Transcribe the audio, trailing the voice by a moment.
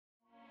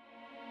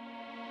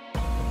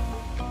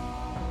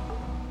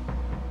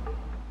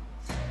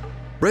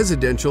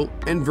Residential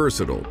and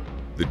versatile,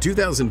 the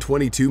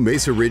 2022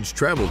 Mesa Ridge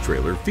travel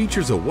trailer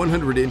features a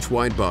 100-inch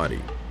wide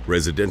body,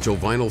 residential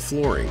vinyl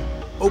flooring,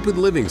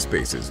 open living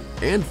spaces,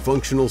 and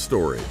functional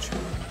storage.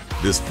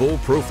 This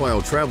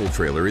full-profile travel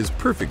trailer is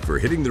perfect for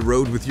hitting the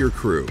road with your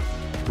crew.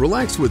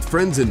 Relax with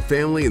friends and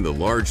family in the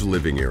large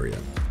living area.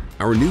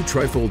 Our new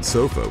trifold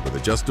sofa with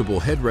adjustable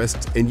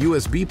headrests and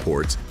USB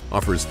ports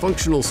offers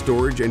functional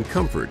storage and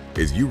comfort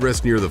as you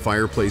rest near the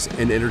fireplace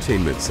and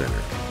entertainment center.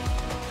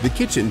 The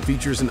kitchen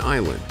features an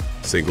island,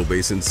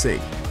 single-basin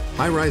sink,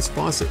 high-rise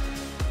faucet,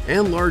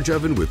 and large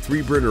oven with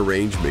 3-burner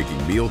range,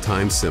 making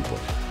mealtime simple.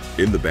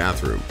 In the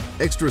bathroom,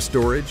 extra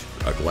storage,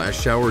 a glass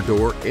shower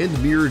door,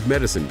 and mirrored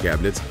medicine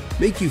cabinets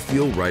make you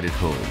feel right at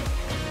home.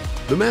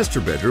 The master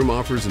bedroom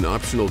offers an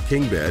optional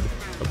king bed,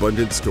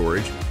 abundant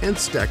storage, and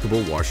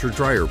stackable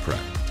washer-dryer prep.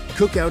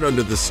 Cook out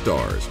under the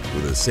stars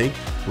with a sink,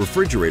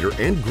 refrigerator,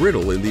 and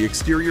griddle in the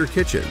exterior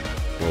kitchen,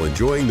 while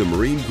enjoying the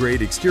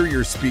marine-grade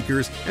exterior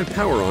speakers and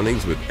power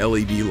awnings with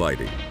LED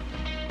lighting.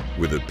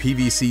 With a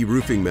PVC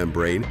roofing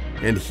membrane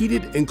and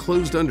heated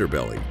enclosed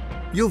underbelly,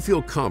 you'll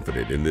feel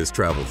confident in this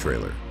travel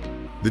trailer.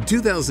 The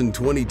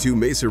 2022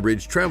 Mesa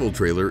Ridge travel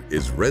trailer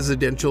is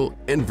residential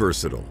and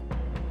versatile.